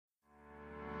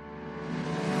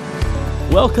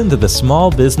Welcome to the Small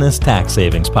Business Tax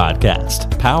Savings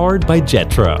Podcast, powered by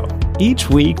Jetro. Each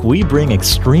week, we bring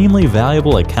extremely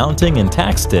valuable accounting and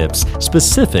tax tips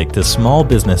specific to small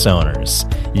business owners.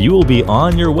 You will be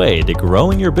on your way to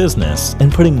growing your business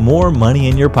and putting more money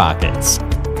in your pockets.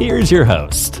 Here's your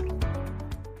host.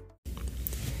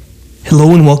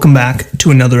 Hello and welcome back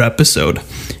to another episode.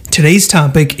 Today's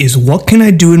topic is what can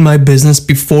I do in my business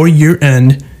before year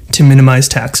end to minimize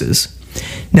taxes?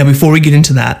 Now, before we get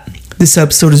into that, this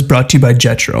episode is brought to you by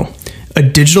Jetro, a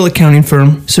digital accounting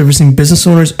firm servicing business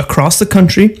owners across the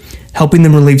country, helping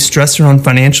them relieve stress around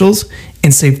financials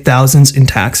and save thousands in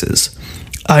taxes.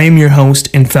 I am your host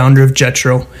and founder of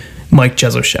Jetro, Mike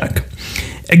Jezoshek.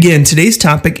 Again, today's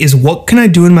topic is what can I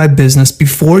do in my business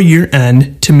before year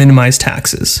end to minimize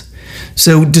taxes?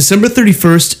 So December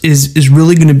 31st is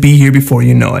really going to be here before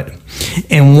you know it.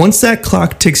 And once that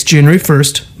clock ticks January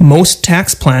 1st, most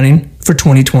tax planning for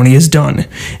 2020 is done.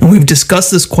 And we've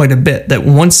discussed this quite a bit, that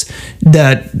once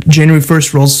that January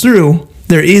 1st rolls through,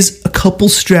 there is a couple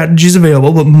strategies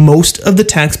available, but most of the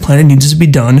tax planning needs to be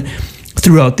done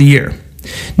throughout the year.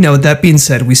 Now, with that being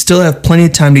said, we still have plenty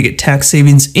of time to get tax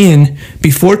savings in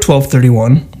before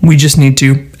 12/31. We just need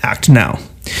to act now.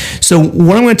 So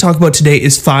what I'm going to talk about today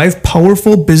is 5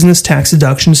 powerful business tax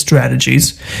deduction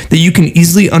strategies that you can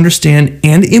easily understand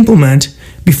and implement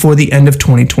before the end of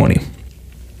 2020.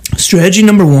 Strategy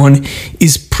number 1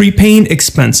 is prepaying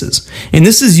expenses, and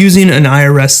this is using an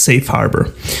IRS safe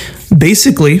harbor.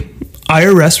 Basically,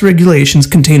 IRS regulations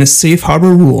contain a safe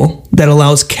harbor rule that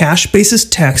allows cash basis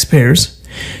taxpayers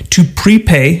to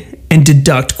prepay and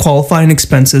deduct qualifying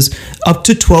expenses up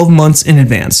to 12 months in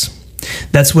advance.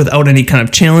 That's without any kind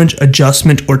of challenge,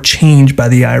 adjustment, or change by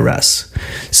the IRS.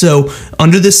 So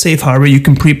under this safe harbor, you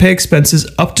can prepay expenses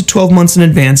up to 12 months in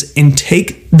advance and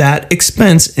take that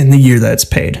expense in the year that it's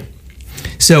paid.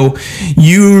 So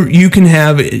you can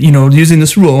have, using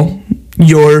this rule,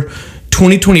 your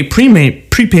 2020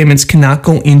 prepayments cannot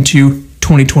go into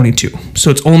 2022. So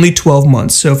it's only 12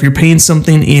 months. So if you're paying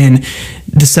something in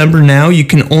December now, you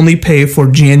can only pay for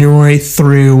January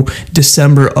through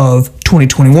December of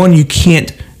 2021. You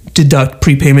can't deduct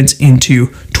prepayments into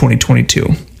 2022.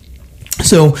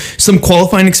 So some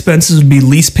qualifying expenses would be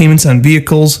lease payments on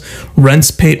vehicles,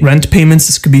 rent payments.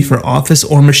 This could be for office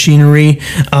or machinery.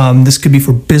 This could be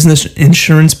for business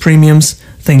insurance premiums,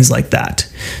 things like that.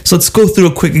 So let's go through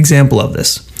a quick example of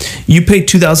this. You pay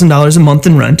 $2,000 a month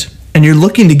in rent, and you're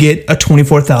looking to get a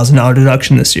 $24,000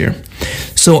 deduction this year.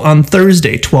 So on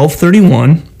Thursday,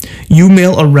 12/31, you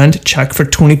mail a rent check for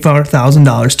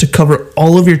 $24,000 to cover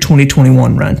all of your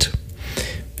 2021 rent.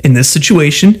 In this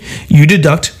situation, you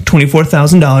deduct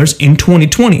 $24,000 in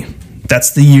 2020.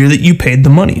 That's the year that you paid the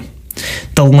money.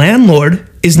 The landlord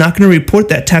is not going to report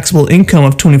that taxable income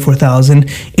of $24,000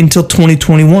 until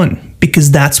 2021.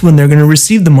 Because that's when they're going to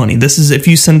receive the money. This is if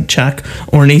you send a check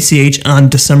or an ACH on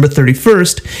December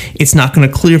 31st, it's not going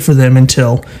to clear for them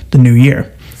until the new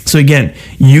year. So again,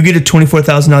 you get a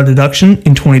 $24,000 deduction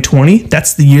in 2020.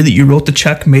 That's the year that you wrote the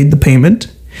check, made the payment.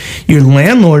 Your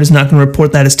landlord is not going to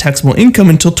report that as taxable income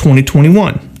until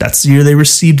 2021. That's the year they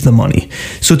received the money.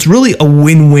 So it's really a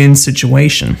win-win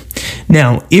situation.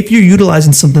 Now, if you're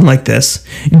utilizing something like this,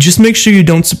 just make sure you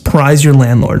don't surprise your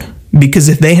landlord. Because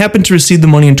if they happen to receive the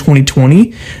money in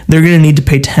 2020, they're going to need to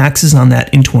pay taxes on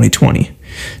that in 2020.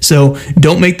 So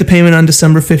don't make the payment on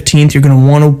December 15th. You're going to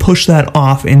want to push that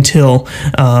off until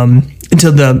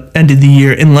the end of the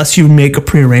year, unless you make a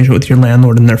pre-arrangement with your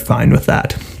landlord and they're fine with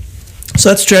that. So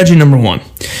that's strategy number 1.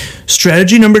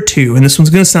 Strategy number 2, and this one's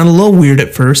going to sound a little weird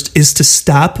at first, is to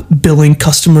stop billing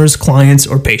customers, clients,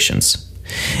 or patients.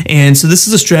 And so this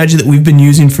is a strategy that we've been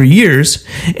using for years.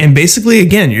 And basically,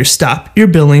 again, you stop your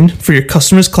billing for your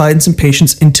customers, clients, and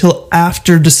patients until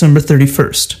after December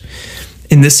 31st.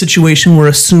 In this situation, we're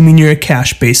assuming you're a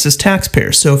cash basis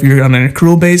taxpayer. So if you're on an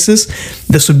accrual basis,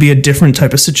 this would be a different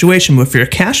type of situation. But if you're a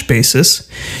cash basis,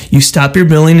 you stop your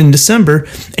billing in December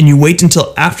and you wait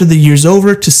until after the year's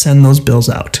over to send those bills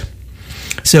out.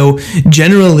 So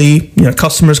generally,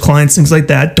 customers, clients, things like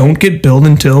that don't get billed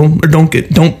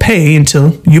don't pay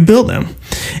until you bill them.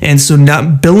 And so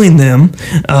not billing them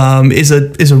is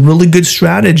a really good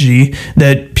strategy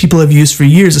that people have used for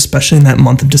years, especially in that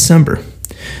month of December.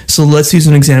 So let's use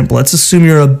an example. Let's assume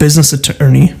you're a business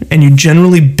attorney and you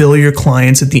generally bill your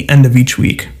clients at the end of each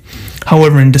week.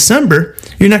 However, in December,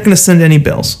 you're not going to send any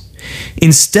bills.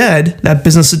 Instead, that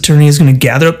business attorney is going to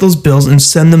gather up those bills and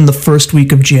send them the first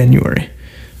week of January.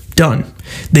 Done.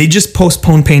 They just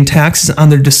postpone paying taxes on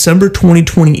their December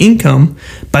 2020 income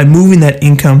by moving that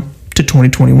income to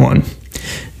 2021.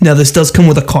 Now, this does come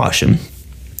with a caution.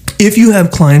 If you have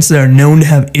clients that are known to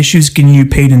have issues getting you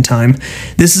paid in time,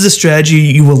 this is a strategy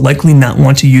you will likely not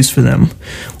want to use for them.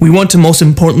 We want to most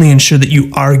importantly ensure that you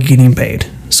are getting paid.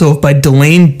 So if by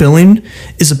delaying billing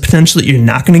is a potential that you're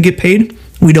not going to get paid,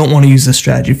 we don't want to use this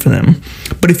strategy for them.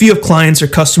 But if you have clients or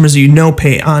customers that you know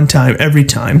pay on time every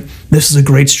time, this is a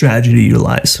great strategy to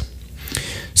utilize.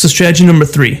 So strategy number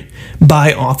 3,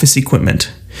 buy office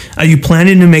equipment. Are you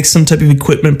planning to make some type of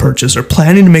equipment purchase or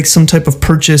planning to make some type of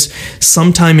purchase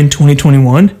sometime in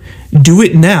 2021? Do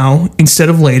it now instead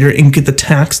of later and get the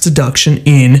tax deduction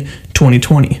in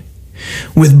 2020.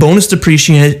 With bonus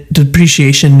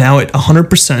depreciation now at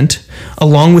 100%,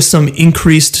 along with some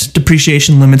increased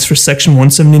depreciation limits for Section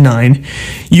 179,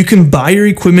 you can buy your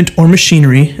equipment or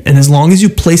machinery, and as long as you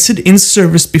place it in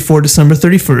service before December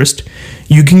 31st,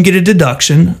 you can get a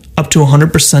deduction up to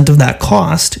 100% of that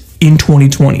cost in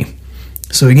 2020.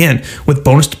 So again, with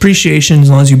bonus depreciation, as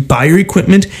long as you buy your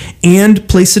equipment and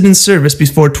place it in service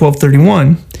before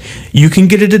 12/31, you can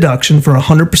get a deduction for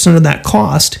 100% of that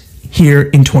cost here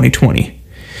in 2020.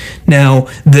 Now,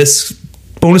 this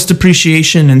bonus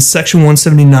depreciation and Section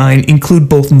 179 include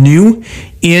both new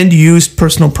and used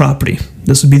personal property.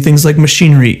 This would be things like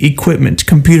machinery, equipment,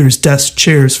 computers, desks,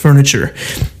 chairs, furniture,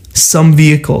 some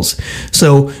vehicles.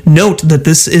 So note that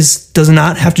this does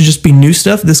not have to just be new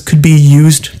stuff. This could be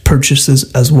used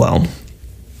purchases as well.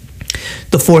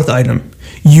 The 4th item,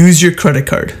 use your credit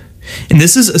card. And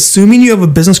this is assuming you have a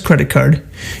business credit card.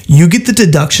 You get the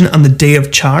deduction on the day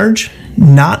of charge,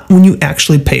 not when you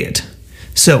actually pay it.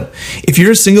 So if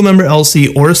you're a single member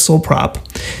LLC or a sole prop,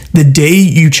 the day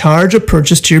you charge a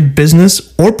purchase to your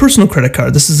business or personal credit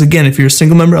card, this is again if you're a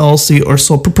single member LLC or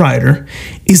sole proprietor,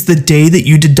 is the day that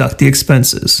you deduct the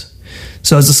expenses.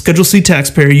 So as a Schedule C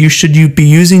taxpayer, you should be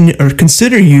using or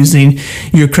consider using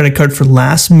your credit card for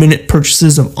last minute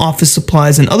purchases of office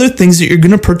supplies and other things that you're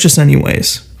going to purchase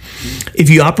anyways. If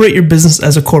you operate your business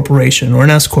as a corporation or an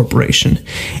S corporation,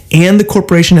 and the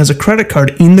corporation has a credit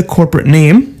card in the corporate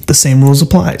name, the same rules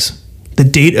applies. The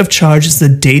date of charge is the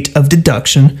date of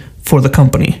deduction for the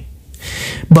company.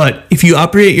 But if you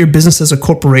operate your business as a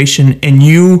corporation and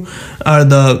you are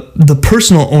the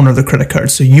personal owner of the credit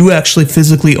card, so you actually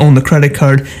physically own the credit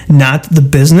card, not the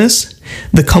business,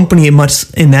 the company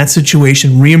must, in that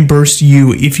situation, reimburse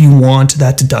you if you want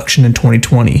that deduction in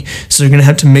 2020. So they're going to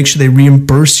have to make sure they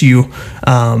reimburse you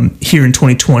here in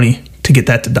 2020 to get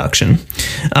that deduction.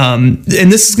 And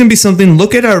this is going to be something,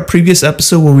 look at our previous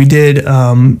episode where we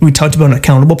talked about an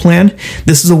accountable plan.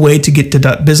 This is a way to get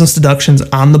business deductions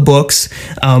on the books.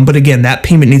 But again, that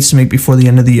payment needs to make before the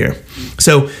end of the year.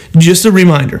 So just a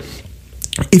reminder,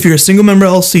 if you're a single member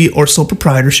LLC or sole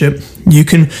proprietorship, you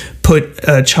can put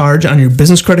a charge on your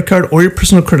business credit card or your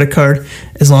personal credit card.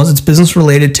 As long as it's business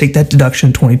related, take that deduction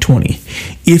in 2020.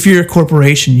 If you're a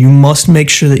corporation, you must make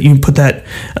sure that you put that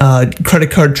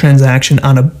credit card transaction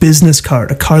on a business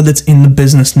card, a card that's in the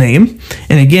business name.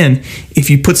 And again, if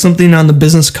you put something on the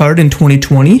business card in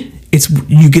 2020,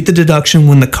 you get the deduction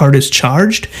when the card is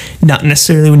charged, not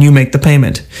necessarily when you make the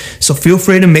payment. So feel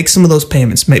free to make some of those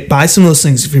payments. Buy some of those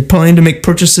things. If you're planning to make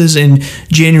purchases in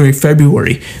January,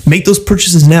 February, make those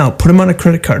purchases now. Put them on a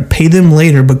credit card. Pay them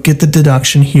later, but get the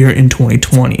deduction here in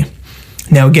 2020.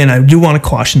 Now, again, I do want to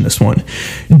caution this one.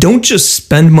 Don't just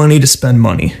spend money to spend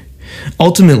money.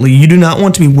 Ultimately, you do not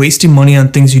want to be wasting money on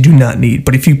things you do not need.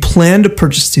 But if you plan to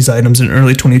purchase these items in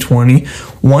early 2020,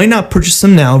 why not purchase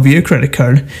them now via credit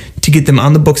card to get them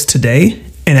on the books today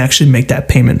and actually make that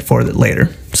payment for it later?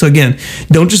 So again,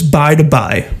 don't just buy to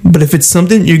buy. But if it's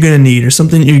something you're going to need or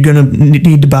something you're going to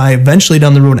need to buy eventually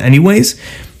down the road anyways,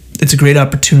 it's a great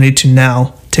opportunity to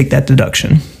now take that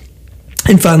deduction.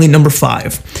 And finally, number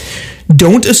 5.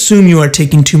 Don't assume you are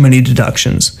taking too many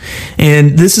deductions.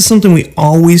 And this is something we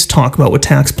always talk about with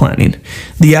tax planning.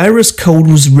 The IRS code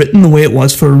was written the way it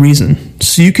was for a reason,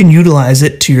 so you can utilize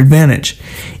it to your advantage.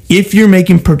 If you're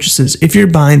making purchases, if you're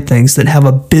buying things that have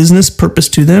a business purpose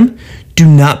to them, do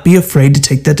not be afraid to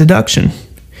take that deduction.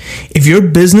 If your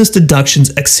business deductions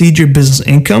exceed your business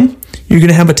income, you're going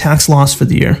to have a tax loss for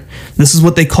the year. This is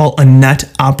what they call a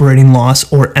net operating loss,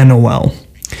 or NOL.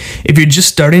 If you're just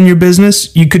starting your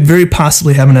business, you could very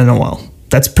possibly have an NOL.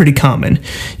 That's pretty common.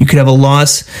 You could have a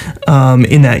loss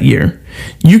in that year.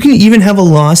 You can even have a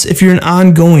loss if you're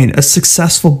a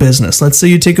successful business. Let's say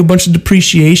you take a bunch of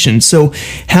depreciation. So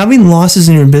having losses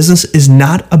in your business is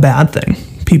not a bad thing.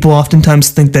 People oftentimes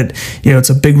think that it's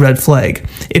a big red flag.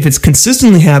 If it's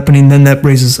consistently happening, then that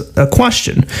raises a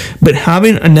question. But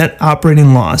having a net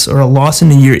operating loss or a loss in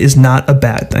a year is not a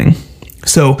bad thing.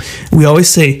 So we always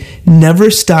say never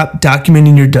stop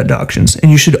documenting your deductions,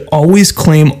 and you should always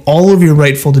claim all of your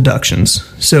rightful deductions.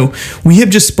 So we have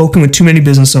just spoken with too many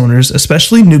business owners,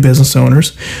 especially new business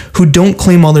owners, who don't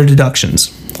claim all their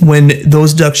deductions, when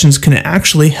those deductions can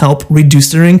actually help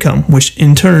reduce their income, which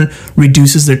in turn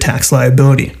reduces their tax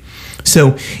liability.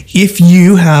 So if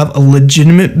you have a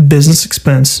legitimate business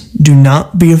expense, do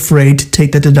not be afraid to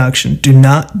take that deduction. Do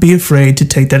not be afraid to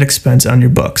take that expense on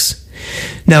your books.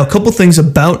 Now, a couple things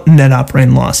about net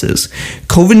operating losses.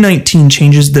 COVID-19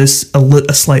 changes this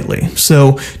slightly.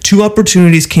 So 2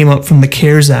 opportunities came up from the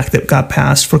CARES Act that got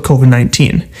passed for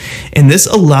COVID-19. And this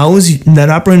allows net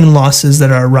operating losses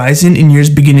that are arising in years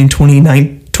beginning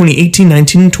 2018,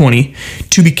 19, and 20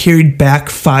 to be carried back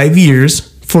 5 years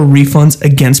for refunds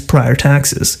against prior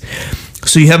taxes.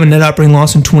 So you have a net operating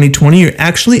loss in 2020, you're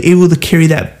actually able to carry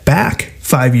that back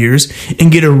 5 years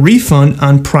and get a refund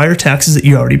on prior taxes that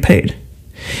you already paid.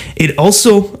 It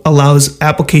also allows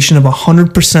application of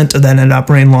 100% of that net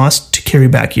operating loss to carry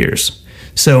back years.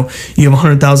 So you have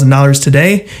 $100,000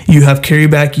 today, you have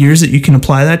carryback years that you can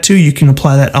apply that to, you can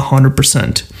apply that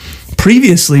 100%.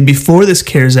 Previously, before this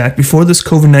CARES Act, before this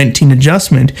COVID-19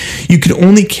 adjustment, you could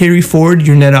only carry forward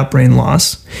your net operating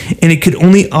loss, and it could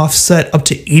only offset up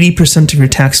to 80% of your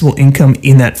taxable income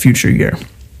in that future year.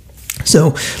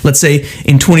 So let's say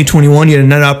in 2021 you had a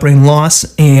net operating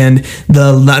loss, and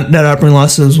the net operating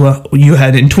loss is what you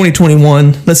had in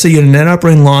 2021. Let's say you had a net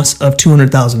operating loss of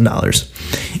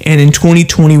 $200,000, and in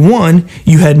 2021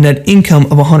 you had net income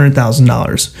of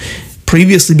 $100,000.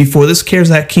 Previously, before this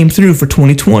CARES Act came through for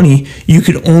 2020, you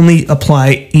could only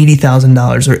apply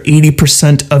 $80,000 or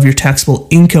 80% of your taxable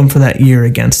income for that year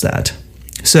against that.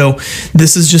 So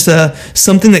this is just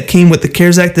something that came with the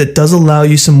CARES Act that does allow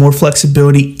you some more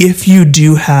flexibility if you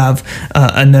do have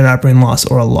a net operating loss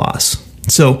or a loss.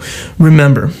 So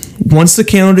remember, once the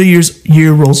calendar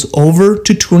year rolls over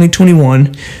to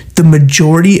 2021, the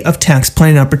majority of tax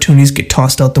planning opportunities get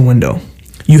tossed out the window.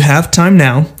 You have time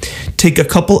now. Take a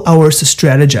couple hours to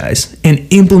strategize and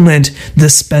implement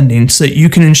this spending so that you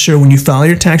can ensure when you file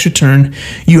your tax return,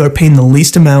 you are paying the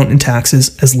least amount in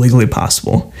taxes as legally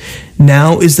possible.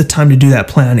 Now is the time to do that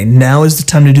planning. Now is the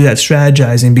time to do that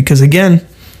strategizing, because again,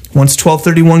 once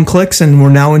 12/31 clicks and we're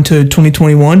now into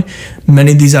 2021,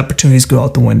 many of these opportunities go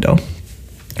out the window.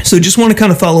 So just want to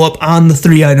kind of follow up on the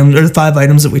 3 items or the 5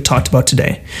 items that we talked about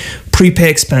today. Prepay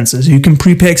expenses. You can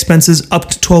prepay expenses up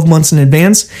to 12 months in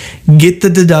advance. Get the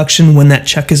deduction when that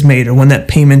check is made or when that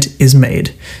payment is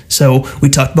made. So we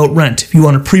talked about rent. If you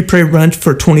want to prepay rent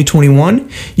for 2021,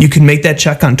 you can make that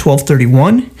check on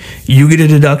 12/31. You get a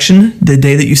deduction the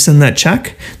day that you send that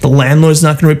check. The landlord's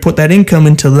not going to report that income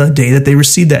until the day that they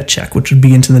receive that check, which would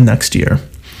be into the next year.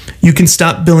 You can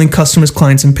stop billing customers,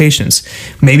 clients, and patients.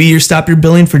 Maybe you stop your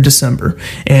billing for December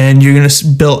and you're going to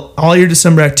bill all your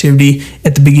December activity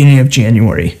at the beginning of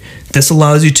January. This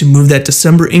allows you to move that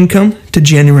December income to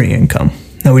January income.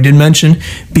 Now, we did mention,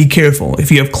 be careful. If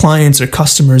you have clients or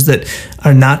customers that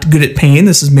are not good at paying,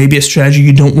 this is maybe a strategy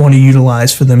you don't want to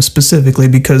utilize for them specifically,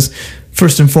 because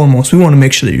first and foremost, we want to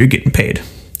make sure that you're getting paid.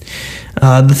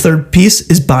 The third piece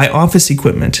is buy office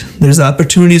equipment. There's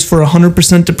opportunities for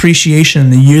 100% depreciation in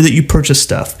the year that you purchase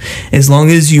stuff. As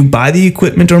long as you buy the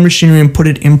equipment or machinery and put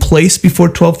it in place before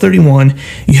 12/31,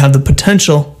 you have the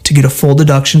potential to get a full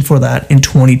deduction for that in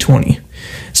 2020.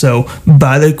 So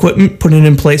buy the equipment, put it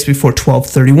in place before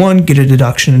 12/31, get a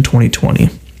deduction in 2020.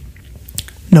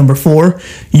 Number 4,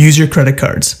 use your credit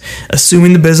cards.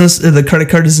 Assuming the credit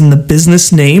card is in the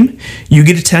business name, you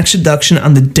get a tax deduction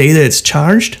on the day that it's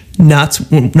charged, not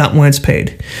when it's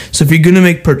paid. So if you're going to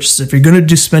make purchases, if you're going to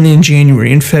do spending in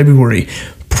January, in February,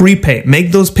 prepay.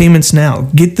 Make those payments now.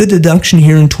 Get the deduction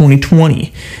here in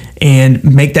 2020 and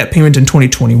make that payment in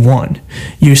 2021.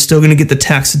 You're still going to get the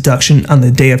tax deduction on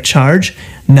the day of charge,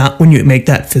 not when you make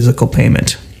that physical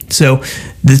payment. So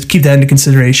keep that into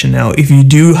consideration. Now, if you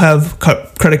do have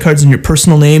credit cards in your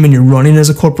personal name and you're running as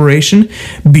a corporation,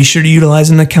 be sure to utilize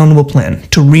an accountable plan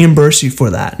to reimburse you for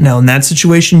that. Now, in that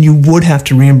situation, you would have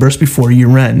to reimburse before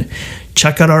year end.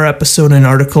 Check out our episode and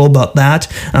article about that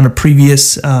on a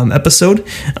previous episode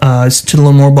to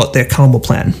learn more about the accountable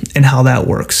plan and how that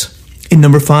works. And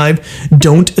number 5,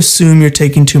 don't assume you're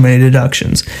taking too many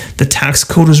deductions. The tax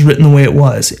code is written the way it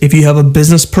was. If you have a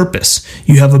business purpose,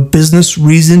 you have a business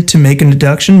reason to make a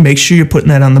deduction, make sure you're putting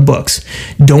that on the books.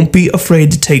 Don't be afraid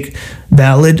to take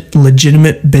valid,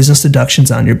 legitimate business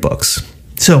deductions on your books.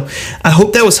 So I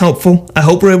hope that was helpful. I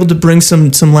hope we're able to bring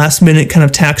some last minute kind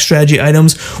of tax strategy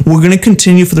items. We're going to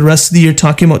continue for the rest of the year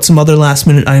talking about some other last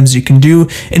minute items you can do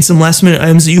and some last minute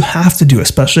items that you have to do,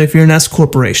 especially if you're an S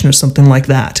corporation or something like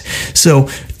that. So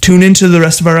tune into the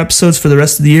rest of our episodes for the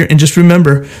rest of the year, and just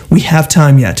remember, we have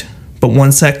time yet. But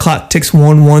once that clock ticks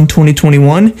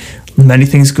 1/1/2021, many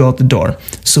things go out the door.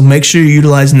 So make sure you're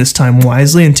utilizing this time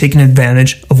wisely and taking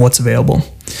advantage of what's available.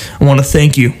 I want to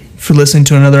thank you for listening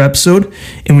to another episode,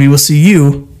 and we will see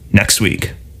you next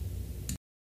week.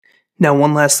 Now,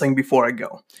 one last thing before I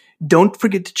go. Don't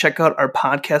forget to check out our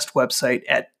podcast website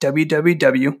at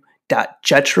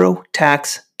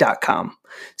www.jetrotax.com.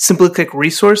 Simply click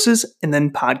resources and then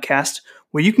podcast,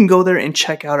 where you can go there and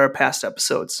check out our past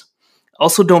episodes.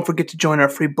 Also, don't forget to join our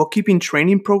free bookkeeping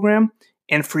training program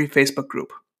and free Facebook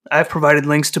group. I've provided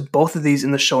links to both of these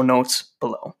in the show notes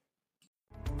below.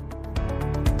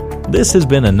 This has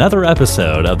been another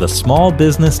episode of the Small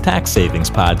Business Tax Savings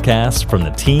Podcast from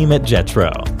the team at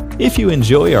Jetro. If you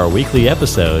enjoy our weekly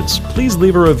episodes, please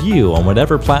leave a review on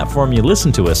whatever platform you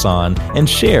listen to us on and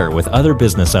share with other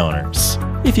business owners.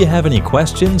 If you have any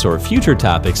questions or future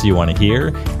topics you want to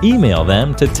hear, email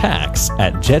them to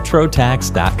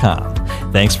tax@jetrotax.com.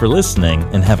 Thanks for listening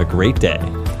and have a great day.